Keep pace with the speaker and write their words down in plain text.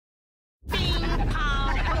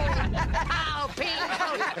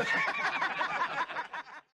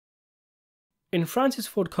In Francis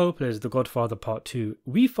Ford Coppola's The Godfather Part II,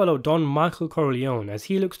 we follow Don Michael Corleone as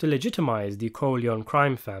he looks to legitimize the Corleone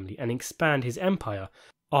crime family and expand his empire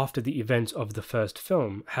after the events of the first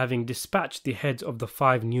film, having dispatched the heads of the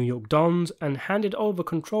 5 New York Dons and handed over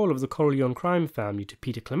control of the Corleone crime family to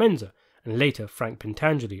Peter Clemenza, and later Frank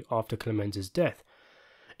Pentangeli after Clemenza's death.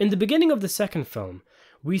 In the beginning of the second film,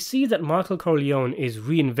 we see that Michael Corleone is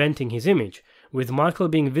reinventing his image, with Michael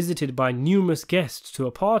being visited by numerous guests to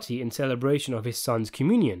a party in celebration of his son's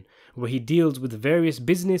communion, where he deals with various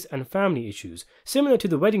business and family issues, similar to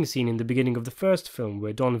the wedding scene in the beginning of the first film,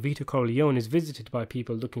 where Don Vito Corleone is visited by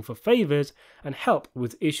people looking for favors and help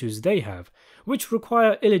with issues they have, which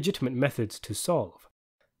require illegitimate methods to solve.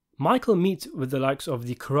 Michael meets with the likes of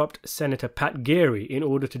the corrupt Senator Pat Geary in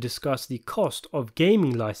order to discuss the cost of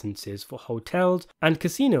gaming licenses for hotels and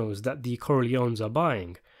casinos that the Corleones are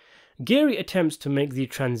buying. Geary attempts to make the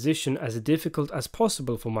transition as difficult as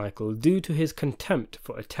possible for Michael due to his contempt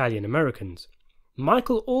for Italian Americans.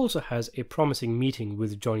 Michael also has a promising meeting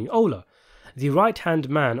with Johnny Ola, the right-hand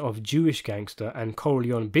man of Jewish gangster and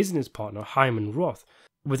Corleone business partner Hyman Roth,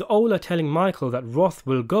 with Ola telling Michael that Roth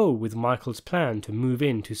will go with Michael's plan to move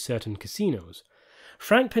into certain casinos.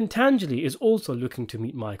 Frank Pentangeli is also looking to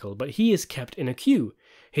meet Michael, but he is kept in a queue,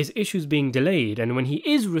 his issues being delayed, and when he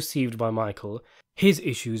is received by Michael, his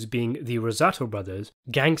issues being the Rosato brothers,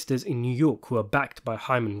 gangsters in New York who are backed by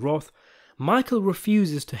Hyman Roth, Michael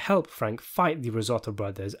refuses to help Frank fight the Rosato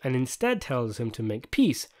brothers and instead tells him to make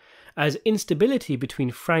peace, as instability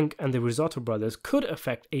between Frank and the Rosato brothers could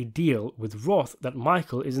affect a deal with Roth that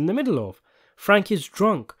Michael is in the middle of. Frank is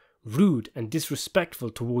drunk, rude and disrespectful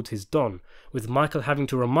towards his Don, with Michael having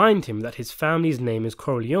to remind him that his family's name is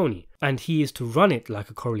Corleone, and he is to run it like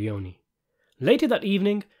a Corleone. Later that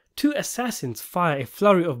evening, 2 assassins fire a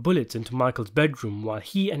flurry of bullets into Michael's bedroom while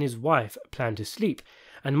he and his wife plan to sleep,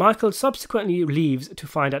 and Michael subsequently leaves to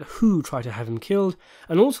find out who tried to have him killed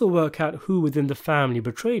and also work out who within the family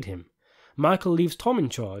betrayed him. Michael leaves Tom in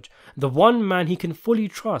charge, the one man he can fully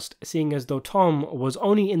trust, seeing as though Tom was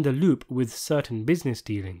only in the loop with certain business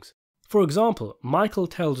dealings. For example, Michael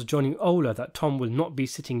tells Johnny Ola that Tom will not be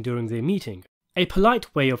sitting during their meeting, a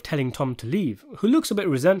polite way of telling Tom to leave, who looks a bit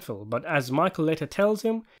resentful, but as Michael later tells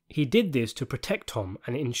him, he did this to protect Tom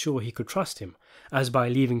and ensure he could trust him, as by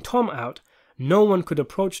leaving Tom out, no one could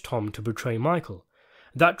approach Tom to betray Michael.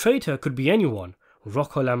 That traitor could be anyone,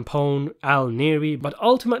 Rocco Lampone, Al Neri, but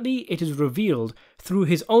ultimately it is revealed through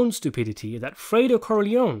his own stupidity that Fredo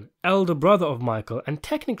Corleone, elder brother of Michael and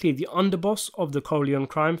technically the underboss of the Corleone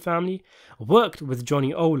crime family, worked with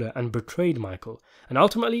Johnny Ola and betrayed Michael, and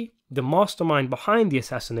ultimately the mastermind behind the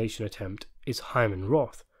assassination attempt is Hyman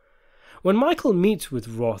Roth. When Michael meets with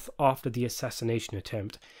Roth after the assassination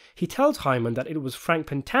attempt, he tells Hyman that it was Frank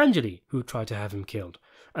Pentangeli who tried to have him killed,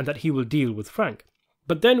 and that he will deal with Frank.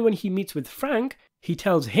 But then when he meets with Frank, he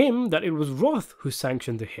tells him that it was Roth who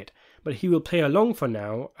sanctioned the hit, but he will play along for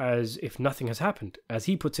now as if nothing has happened. As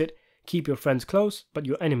he puts it, keep your friends close, but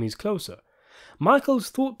your enemies closer.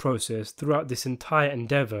 Michael's thought process throughout this entire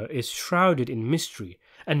endeavour is shrouded in mystery,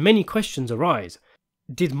 and many questions arise.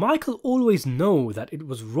 Did Michael always know that it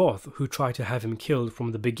was Roth who tried to have him killed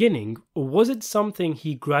from the beginning, or was it something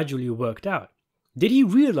he gradually worked out? Did he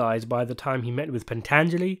realise by the time he met with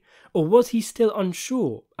Pentangeli, or was he still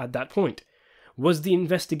unsure at that point? Was the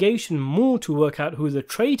investigation more to work out who the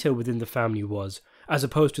traitor within the family was, as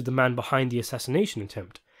opposed to the man behind the assassination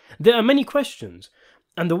attempt? There are many questions,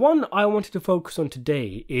 and the one I wanted to focus on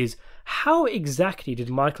today is how exactly did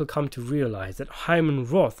Michael come to realise that Hyman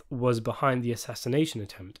Roth was behind the assassination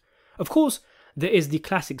attempt? Of course, there is the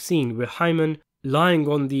classic scene where Hyman, lying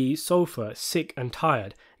on the sofa, sick and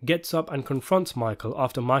tired, gets up and confronts Michael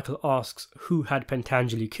after Michael asks who had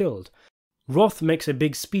Pentangeli killed. Roth makes a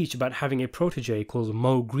big speech about having a protege called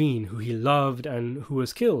Mo Green who he loved and who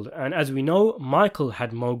was killed, and as we know, Michael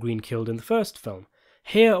had Mo Green killed in the first film.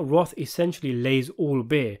 Here, Roth essentially lays all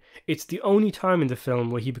bare. It's the only time in the film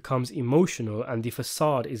where he becomes emotional and the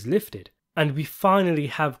facade is lifted, and we finally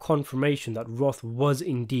have confirmation that Roth was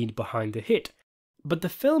indeed behind the hit. But the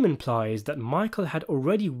film implies that Michael had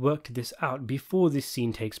already worked this out before this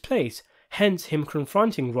scene takes place, hence him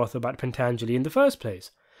confronting Roth about Pentangeli in the first place.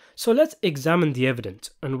 So let's examine the evidence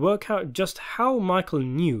and work out just how Michael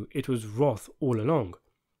knew it was Roth all along.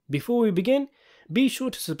 Before we begin, be sure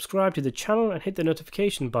to subscribe to the channel and hit the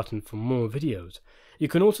notification button for more videos. You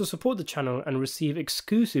can also support the channel and receive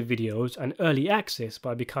exclusive videos and early access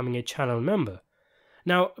by becoming a channel member.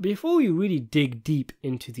 Now, before we really dig deep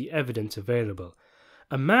into the evidence available,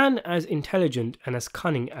 A man as intelligent and as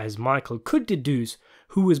cunning as Michael could deduce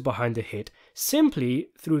who was behind the hit simply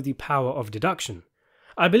through the power of deduction.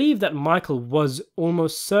 I believe that Michael was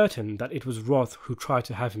almost certain that it was Roth who tried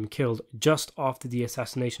to have him killed just after the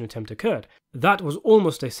assassination attempt occurred. That was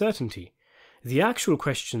almost a certainty. The actual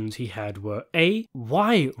questions he had were A.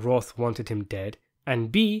 why Roth wanted him dead,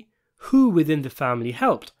 and B. who within the family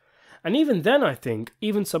helped. And even then, I think,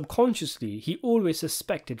 even subconsciously, he always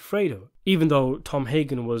suspected Fredo, even though Tom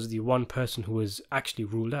Hagen was the one person who was actually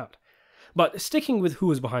ruled out. But sticking with who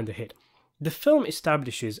was behind the hit, the film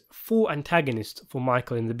establishes 4 antagonists for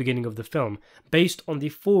Michael in the beginning of the film, based on the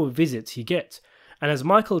 4 visits he gets. And as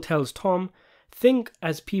Michael tells Tom, think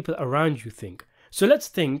as people around you think. So let's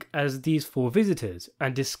think as these 4 visitors,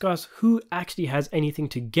 and discuss who actually has anything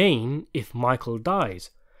to gain if Michael dies.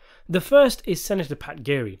 The first is Senator Pat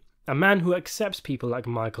Geary, a man who accepts people like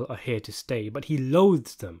Michael are here to stay, but he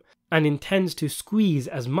loathes them, and intends to squeeze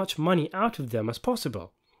as much money out of them as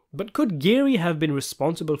possible. But could Geary have been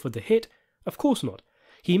responsible for the hit? Of course not.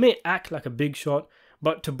 He may act like a big shot,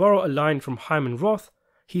 but to borrow a line from Hyman Roth,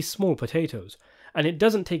 he's small potatoes, and it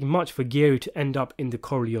doesn't take much for Geary to end up in the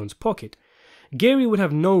Corleone's pocket. Geary would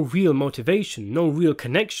have no real motivation, no real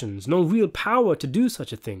connections, no real power to do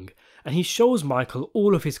such a thing, and he shows Michael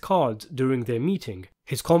all of his cards during their meeting,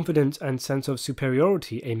 his confidence and sense of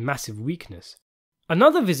superiority a massive weakness.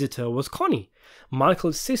 Another visitor was Connie,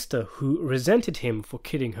 Michael's sister, who resented him for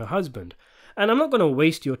killing her husband. And I'm not going to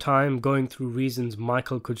waste your time going through reasons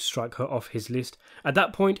Michael could strike her off his list. At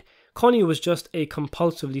that point, Connie was just a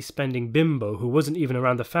compulsively spending bimbo who wasn't even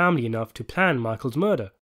around the family enough to plan Michael's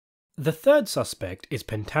murder. The third suspect is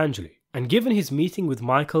Pentangeli, and given his meeting with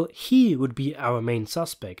Michael, he would be our main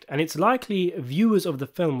suspect, and it's likely viewers of the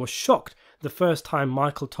film were shocked the first time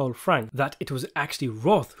Michael told Frank that it was actually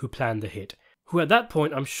Roth who planned the hit, who at that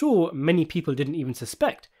point I'm sure many people didn't even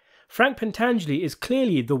suspect. Frank Pentangeli is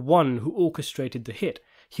clearly the one who orchestrated the hit.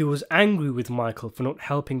 He was angry with Michael for not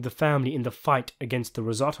helping the family in the fight against the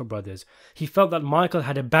Rosato brothers. He felt that Michael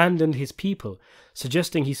had abandoned his people,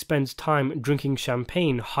 suggesting he spends time drinking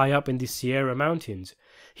champagne high up in the Sierra Mountains.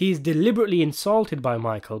 He is deliberately insulted by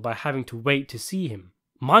Michael by having to wait to see him.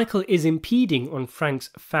 Michael is impeding on Frank's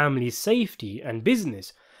family's safety and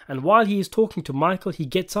business, and while he is talking to Michael, he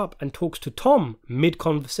gets up and talks to Tom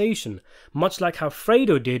mid-conversation, much like how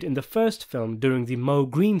Fredo did in the first film during the Mo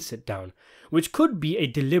Green sit-down, which could be a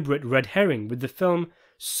deliberate red herring with the film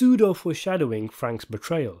pseudo-foreshadowing Frank's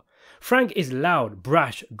betrayal. Frank is loud,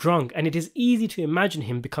 brash, drunk, and it is easy to imagine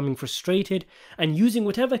him becoming frustrated and using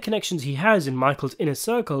whatever connections he has in Michael's inner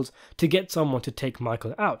circles to get someone to take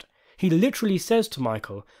Michael out. He literally says to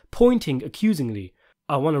Michael, pointing accusingly,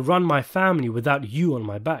 "I want to run my family without you on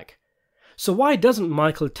my back." So why doesn't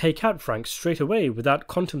Michael take out Frank straight away without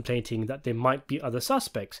contemplating that there might be other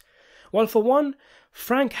suspects? Well, for one,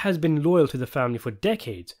 Frank has been loyal to the family for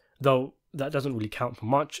decades, though that doesn't really count for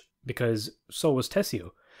much because so was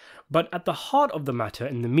Tessio. But at the heart of the matter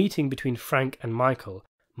in the meeting between Frank and Michael,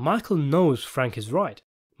 Michael knows Frank is right.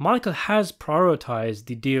 Michael has prioritized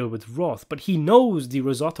the deal with Roth, but he knows the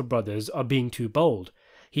Rosato brothers are being too bold.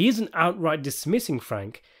 He isn't outright dismissing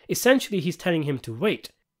Frank, essentially he's telling him to wait,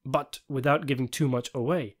 but without giving too much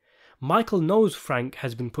away. Michael knows Frank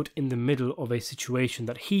has been put in the middle of a situation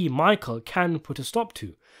that he, Michael, can put a stop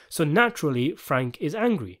to, so naturally Frank is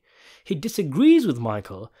angry. He disagrees with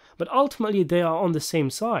Michael, but ultimately they are on the same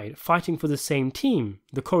side, fighting for the same team,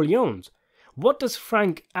 the Corleones. What does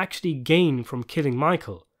Frank actually gain from killing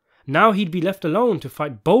Michael? Now he'd be left alone to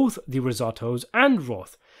fight both the Rosatos and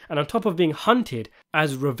Roth, and on top of being hunted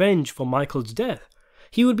as revenge for Michael's death.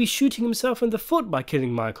 He would be shooting himself in the foot by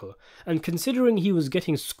killing Michael, and considering he was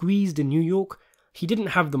getting squeezed in New York, he didn't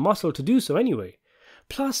have the muscle to do so anyway.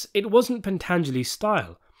 Plus, it wasn't Pentangeli's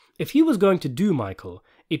style. If he was going to do Michael,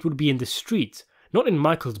 it would be in the streets, not in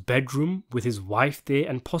Michael's bedroom with his wife there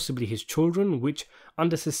and possibly his children, which,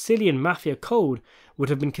 under Sicilian mafia code, would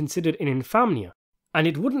have been considered an infamia. And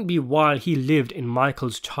it wouldn't be while he lived in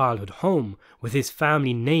Michael's childhood home, with his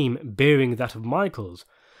family name bearing that of Michael's.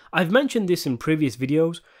 I've mentioned this in previous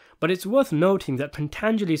videos, but it's worth noting that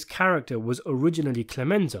Pentangeli's character was originally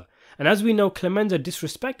Clemenza, and as we know, Clemenza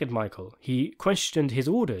disrespected Michael. He questioned his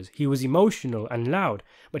orders, he was emotional and loud,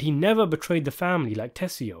 but he never betrayed the family like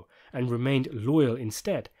Tessio, and remained loyal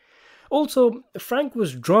instead. Also, Frank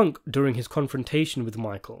was drunk during his confrontation with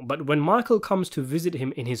Michael, but when Michael comes to visit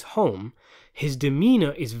him in his home, his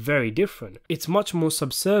demeanor is very different. It's much more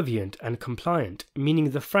subservient and compliant, meaning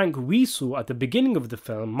the Frank we saw at the beginning of the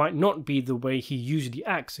film might not be the way he usually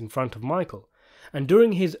acts in front of Michael. And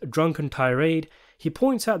during his drunken tirade, He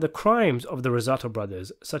points out the crimes of the Rosato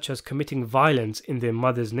brothers, such as committing violence in their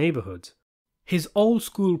mother's neighborhoods. His old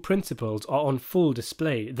school principles are on full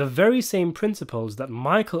display, the very same principles that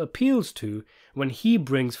Michael appeals to when he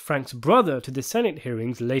brings Frank's brother to the Senate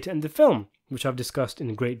hearings later in the film, which I've discussed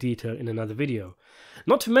in great detail in another video.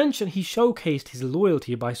 Not to mention he showcased his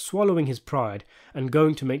loyalty by swallowing his pride and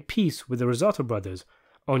going to make peace with the Rosato brothers,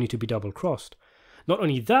 only to be double-crossed. Not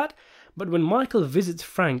only that, but when Michael visits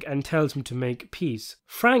Frank and tells him to make peace,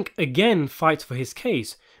 Frank again fights for his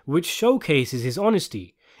case, which showcases his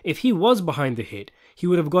honesty. If he was behind the hit, he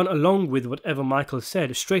would have gone along with whatever Michael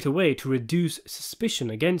said straight away to reduce suspicion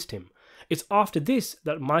against him. It's after this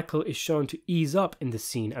that Michael is shown to ease up in the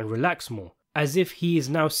scene and relax more, as if he is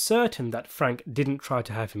now certain that Frank didn't try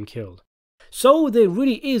to have him killed. So there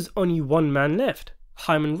really is only one man left,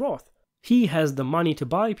 Hyman Roth. He has the money to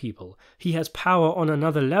buy people, he has power on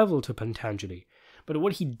another level to Pentangeli, but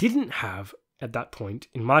what he didn't have at that point,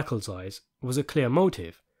 in Michael's eyes, was a clear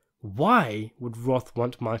motive. Why would Roth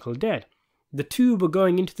want Michael dead? The two were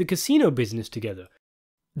going into the casino business together.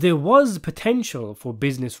 There was potential for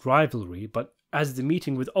business rivalry, but as the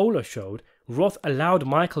meeting with Ola showed, Roth allowed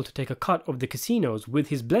Michael to take a cut of the casinos with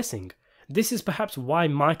his blessing. This is perhaps why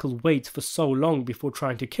Michael waits for so long before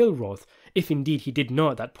trying to kill Roth, if indeed he did know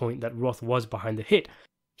at that point that Roth was behind the hit.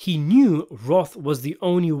 He knew Roth was the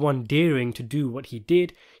only one daring to do what he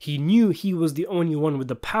did, he knew he was the only one with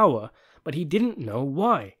the power, but he didn't know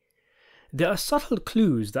why. There are subtle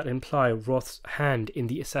clues that imply Roth's hand in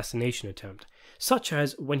the assassination attempt, such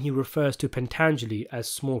as when he refers to Pentangeli as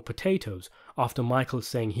small potatoes after Michael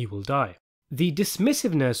saying he will die. The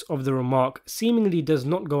dismissiveness of the remark seemingly does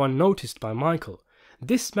not go unnoticed by Michael.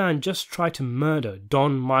 This man just tried to murder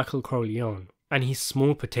Don Michael Corleone, and he's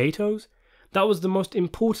small potatoes? That was the most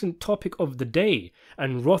important topic of the day,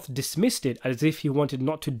 and Roth dismissed it as if he wanted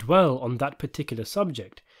not to dwell on that particular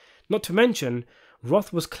subject. Not to mention,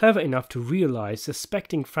 Roth was clever enough to realize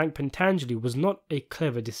suspecting Frank Pentangeli was not a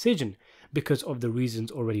clever decision because of the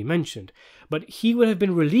reasons already mentioned, but he would have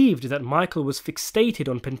been relieved that Michael was fixated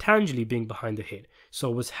on Pentangeli being behind the hit,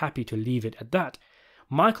 so was happy to leave it at that.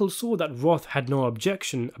 Michael saw that Roth had no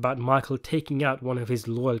objection about Michael taking out one of his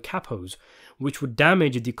loyal capos, which would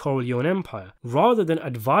damage the Corleone empire, rather than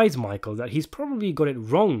advise Michael that he's probably got it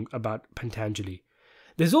wrong about Pentangeli.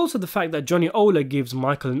 There's also the fact that Johnny Ola gives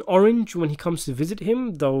Michael an orange when he comes to visit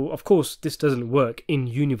him, though of course this doesn't work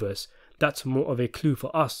in-universe. That's more of a clue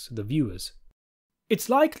for us, the viewers. It's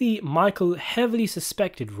likely Michael heavily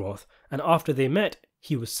suspected Roth, and after they met,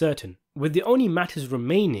 he was certain, with the only matters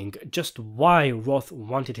remaining just why Roth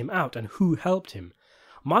wanted him out and who helped him.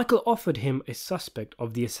 Michael offered him a suspect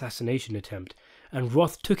of the assassination attempt, and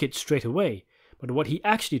Roth took it straight away, but what he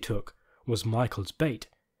actually took was Michael's bait.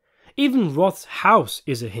 Even Roth's house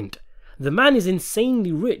is a hint. The man is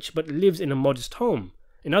insanely rich but lives in a modest home.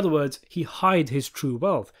 In other words, he hides his true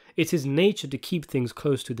wealth. It's his nature to keep things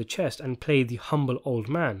close to the chest and play the humble old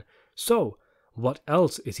man. So, what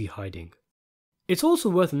else is he hiding? It's also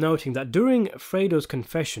worth noting that during Fredo's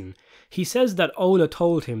confession, he says that Ola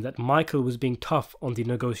told him that Michael was being tough on the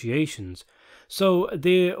negotiations. So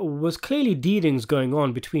there was clearly dealings going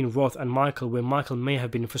on between Roth and Michael where Michael may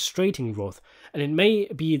have been frustrating Roth, and it may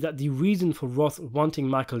be that the reason for Roth wanting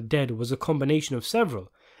Michael dead was a combination of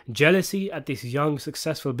several. Jealousy at this young,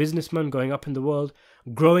 successful businessman going up in the world,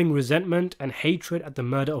 growing resentment and hatred at the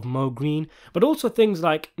murder of Mo Green, but also things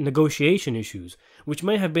like negotiation issues, which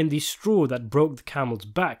may have been the straw that broke the camel's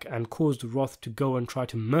back and caused Roth to go and try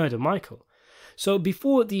to murder Michael. So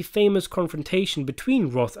before the famous confrontation between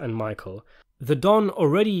Roth and Michael, the Don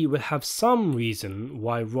already will have some reason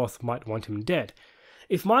why Roth might want him dead.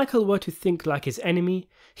 If Michael were to think like his enemy,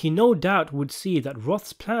 he no doubt would see that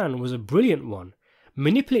Roth's plan was a brilliant one.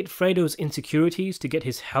 Manipulate Fredo's insecurities to get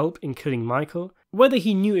his help in killing Michael. Whether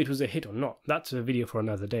he knew it was a hit or not, that's a video for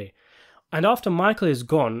another day. And after Michael is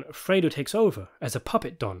gone, Fredo takes over as a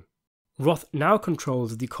puppet Don. Roth now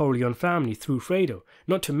controls the Corleone family through Fredo,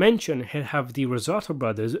 not to mention he'll have the Rosato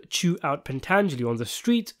brothers chew out Pentangeli on the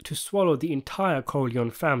streets to swallow the entire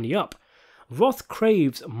Corleone family up. Roth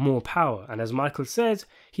craves more power, and as Michael says,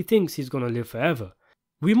 he thinks he's gonna live forever.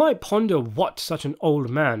 We might ponder what such an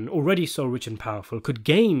old man, already so rich and powerful, could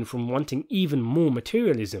gain from wanting even more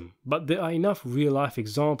materialism, but there are enough real-life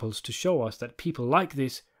examples to show us that people like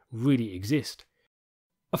this really exist.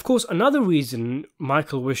 Of course, another reason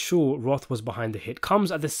Michael was sure Roth was behind the hit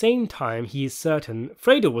comes at the same time he is certain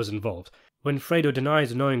Fredo was involved. When Fredo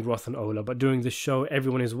denies knowing Roth and Ola, but during the show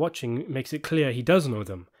everyone is watching makes it clear he does know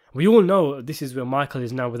them. We all know this is where Michael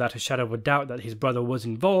is now without a shadow of a doubt that his brother was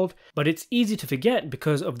involved, but it's easy to forget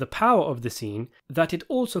because of the power of the scene that it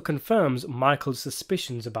also confirms Michael's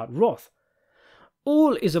suspicions about Roth.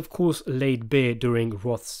 All is of course laid bare during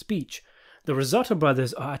Roth's speech. The Rossetto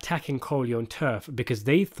brothers are attacking Corleone turf because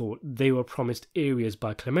they thought they were promised areas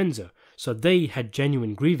by Clemenza, so they had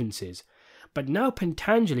genuine grievances. But now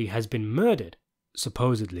Pentangeli has been murdered,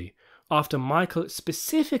 supposedly, after Michael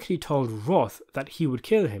specifically told Roth that he would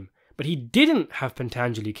kill him, but he didn't have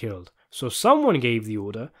Pentangeli killed, so someone gave the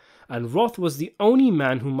order, and Roth was the only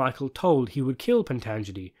man whom Michael told he would kill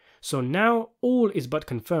Pentangeli, so now all is but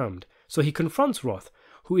confirmed. So he confronts Roth,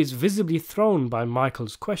 who is visibly thrown by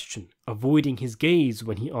Michael's question, avoiding his gaze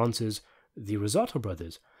when he answers, "The Rossetto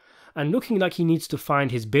brothers," and looking like he needs to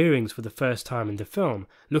find his bearings for the first time in the film,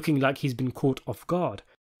 looking like he's been caught off guard.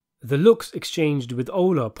 The looks exchanged with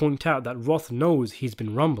Ola point out that Roth knows he's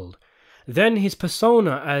been rumbled. Then his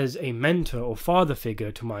persona as a mentor or father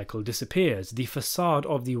figure to Michael disappears, the facade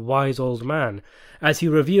of the wise old man, as he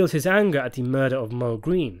reveals his anger at the murder of Moe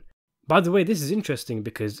Greene. By the way, this is interesting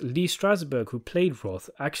because Lee Strasberg, who played Roth,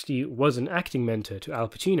 actually was an acting mentor to Al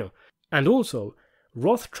Pacino. And also,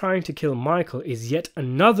 Roth trying to kill Michael is yet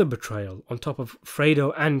another betrayal on top of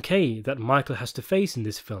Fredo and Kay that Michael has to face in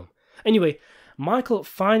this film. Anyway, Michael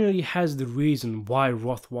finally has the reason why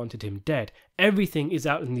Roth wanted him dead. Everything is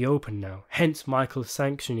out in the open now, hence Michael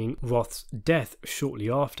sanctioning Roth's death shortly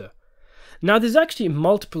after. Now there's actually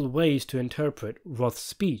multiple ways to interpret Roth's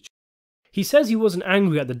speech. He says he wasn't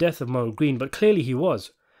angry at the death of Moe Greene, but clearly he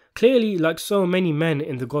was. Clearly, like so many men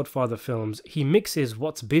in the Godfather films, he mixes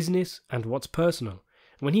what's business and what's personal.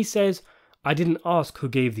 When he says, "I didn't ask who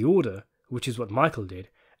gave the order," which is what Michael did,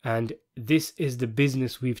 and "this is the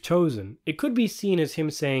business we've chosen," it could be seen as him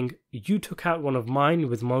saying, "You took out one of mine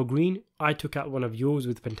with Moe Greene, I took out one of yours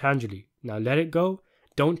with Pentangeli. Now let it go,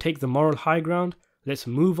 don't take the moral high ground, let's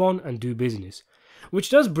move on and do business."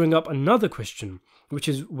 Which does bring up another question, which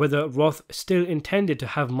is whether Roth still intended to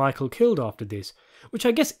have Michael killed after this, which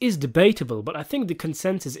I guess is debatable, but I think the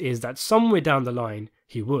consensus is that somewhere down the line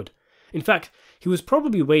he would. In fact, he was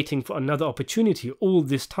probably waiting for another opportunity all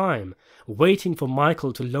this time, waiting for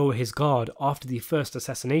Michael to lower his guard after the first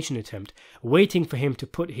assassination attempt, waiting for him to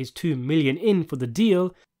put his $2 million in for the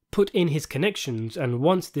deal, put in his connections, and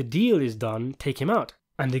once the deal is done, take him out.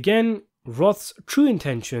 And again, Roth's true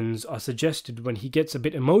intentions are suggested when he gets a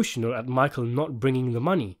bit emotional at Michael not bringing the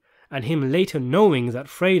money, and him later knowing that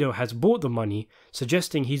Fredo has bought the money,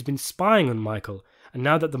 suggesting he's been spying on Michael, and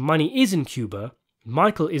now that the money is in Cuba,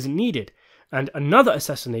 Michael isn't needed, and another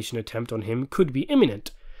assassination attempt on him could be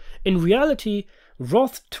imminent. In reality,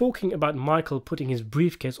 Roth talking about Michael putting his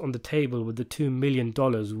briefcase on the table with the $2 million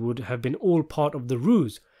would have been all part of the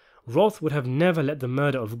ruse. Roth would have never let the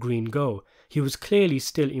murder of Greene go. He was clearly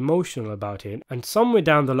still emotional about it, and somewhere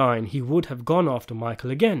down the line he would have gone after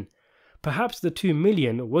Michael again. Perhaps the $2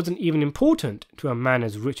 million wasn't even important to a man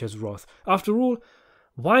as rich as Roth. After all,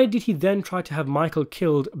 why did he then try to have Michael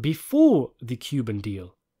killed before the Cuban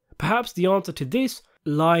deal? Perhaps the answer to this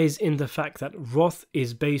lies in the fact that Roth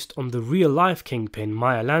is based on the real-life kingpin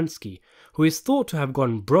Meyer Lansky, who is thought to have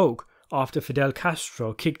gone broke after Fidel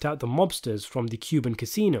Castro kicked out the mobsters from the Cuban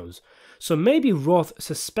casinos. So maybe Roth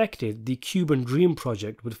suspected the Cuban Dream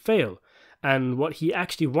project would fail, and what he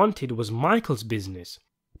actually wanted was Michael's business.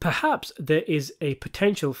 Perhaps there is a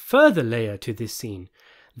potential further layer to this scene,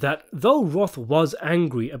 that though Roth was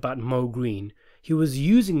angry about Moe Greene, he was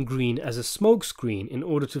using Greene as a smokescreen in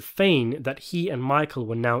order to feign that he and Michael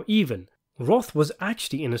were now even. Roth was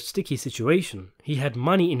actually in a sticky situation. He had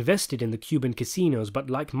money invested in the Cuban casinos, but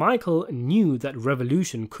like Michael, knew that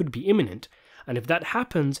revolution could be imminent, and if that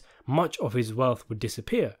happens, much of his wealth would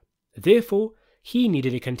disappear. Therefore, he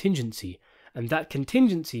needed a contingency, and that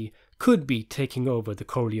contingency could be taking over the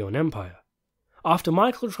Corleone Empire. After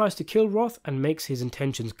Michael tries to kill Roth and makes his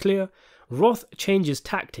intentions clear, Roth changes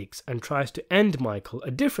tactics and tries to end Michael a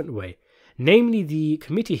different way, namely the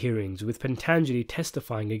committee hearings with Pentangeli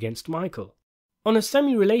testifying against Michael. On a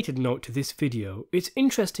semi-related note to this video, it's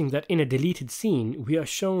interesting that in a deleted scene we are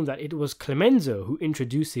shown that it was Clemenza who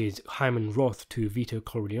introduces Hyman Roth to Vito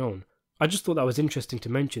Corleone. I just thought that was interesting to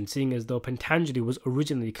mention, seeing as though Pentangeli was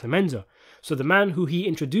originally Clemenza, so the man who he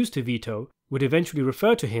introduced to Vito would eventually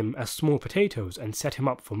refer to him as small potatoes and set him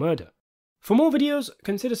up for murder. For more videos,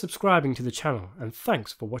 consider subscribing to the channel, and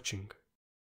thanks for watching.